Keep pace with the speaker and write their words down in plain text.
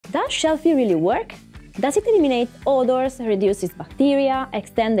Does Shelfy really work? Does it eliminate odors, reduces bacteria,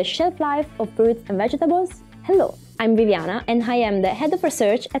 extend the shelf life of fruits and vegetables? Hello, I'm Viviana and I am the Head of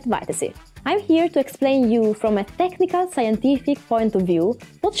Research at Vitesy. I'm here to explain you from a technical, scientific point of view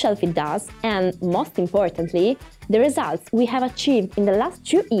what Shelfy does and, most importantly, the results we have achieved in the last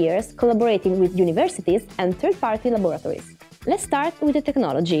 2 years collaborating with universities and third-party laboratories. Let's start with the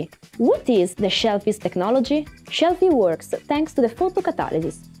technology. What is the Shelfy's technology? Shelfy works thanks to the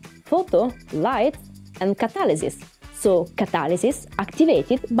photocatalysis. Photo, light, and catalysis. So, catalysis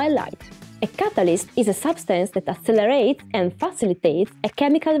activated by light. A catalyst is a substance that accelerates and facilitates a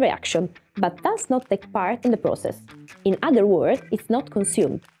chemical reaction, but does not take part in the process. In other words, it's not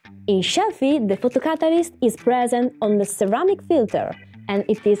consumed. In Shelfy, the photocatalyst is present on the ceramic filter, and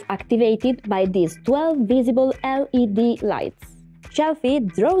it is activated by these 12 visible LED lights. Shelfy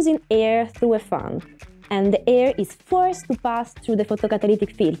draws in air through a fan, and the air is forced to pass through the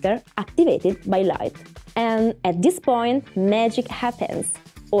photocatalytic filter activated by light. And at this point, magic happens,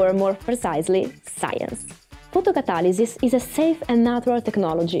 or more precisely, science. Photocatalysis is a safe and natural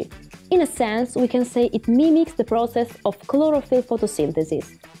technology. In a sense, we can say it mimics the process of chlorophyll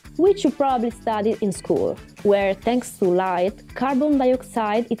photosynthesis, which you probably studied in school, where thanks to light, carbon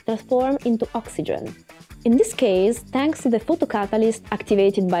dioxide is transformed into oxygen. In this case, thanks to the photocatalyst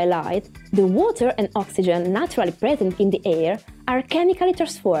activated by light, the water and oxygen naturally present in the air are chemically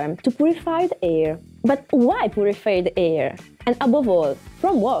transformed to purify the air. But why purify the air? And above all,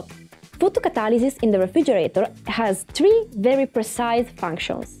 from what? Photocatalysis in the refrigerator has 3 very precise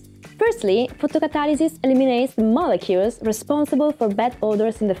functions. Firstly, photocatalysis eliminates the molecules responsible for bad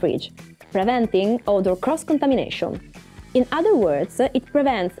odors in the fridge, preventing odor cross-contamination. In other words, it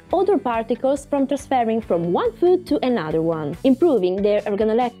prevents odor particles from transferring from one food to another one, improving their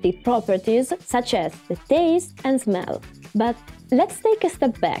organoleptic properties such as the taste and smell. But let's take a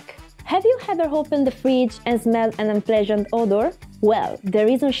step back. Have you ever opened the fridge and smelled an unpleasant odor? Well, the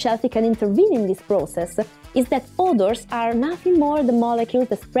reason Shelfy can intervene in this process is that odors are nothing more than molecules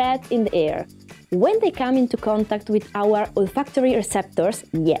that spread in the air. When they come into contact with our olfactory receptors,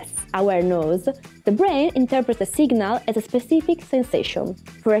 yes, our nose, the brain interprets a signal as a specific sensation.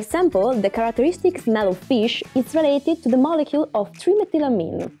 For example, the characteristic smell of fish is related to the molecule of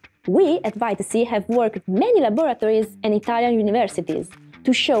 3-methylamine. We at Vitesy have worked with many laboratories and Italian universities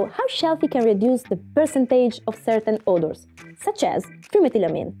to show how Shelfy can reduce the percentage of certain odors, such as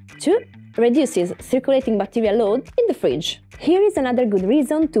 3-methylamine. 2. Reduces circulating bacterial load in the fridge. Here is another good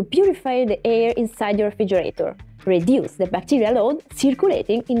reason to purify the air inside your refrigerator. Reduce the bacterial load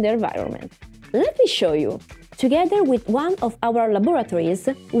circulating in the environment. Let me show you. Together with one of our laboratories,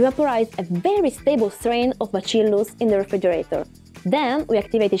 we vaporized a very stable strain of Bacillus in the refrigerator. Then we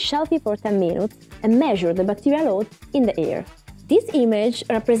activated Shelfy for 10 minutes and measured the bacterial load in the air. This image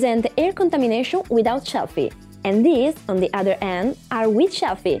represents the air contamination without Shelfy, and these, on the other hand, are with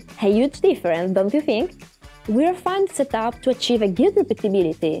Shelfy. A huge difference, don't you think? We refined the setup to achieve a good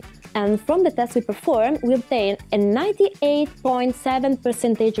repeatability, and from the tests we performed, we obtained a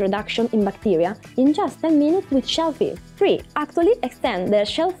 98.7% reduction in bacteria in just 10 minutes with Shelfy. 3. Actually extend the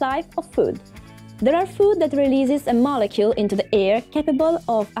shelf life of food. There are food that releases a molecule into the air capable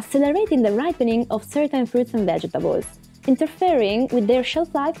of accelerating the ripening of certain fruits and vegetables, interfering with their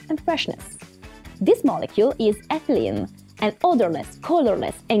shelf life and freshness. This molecule is ethylene, an odorless,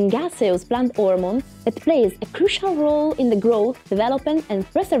 colorless, and gaseous plant hormone that plays a crucial role in the growth, development, and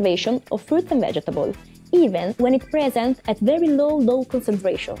preservation of fruits and vegetables, even when it's present at very low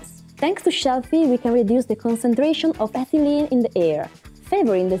concentrations. Thanks to Shelfy, we can reduce the concentration of ethylene in the air,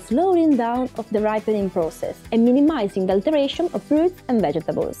 favoring the slowing down of the ripening process and minimizing the alteration of fruits and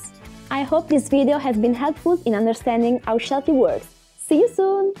vegetables. I hope this video has been helpful in understanding how Shelfy works. See you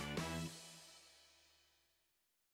soon!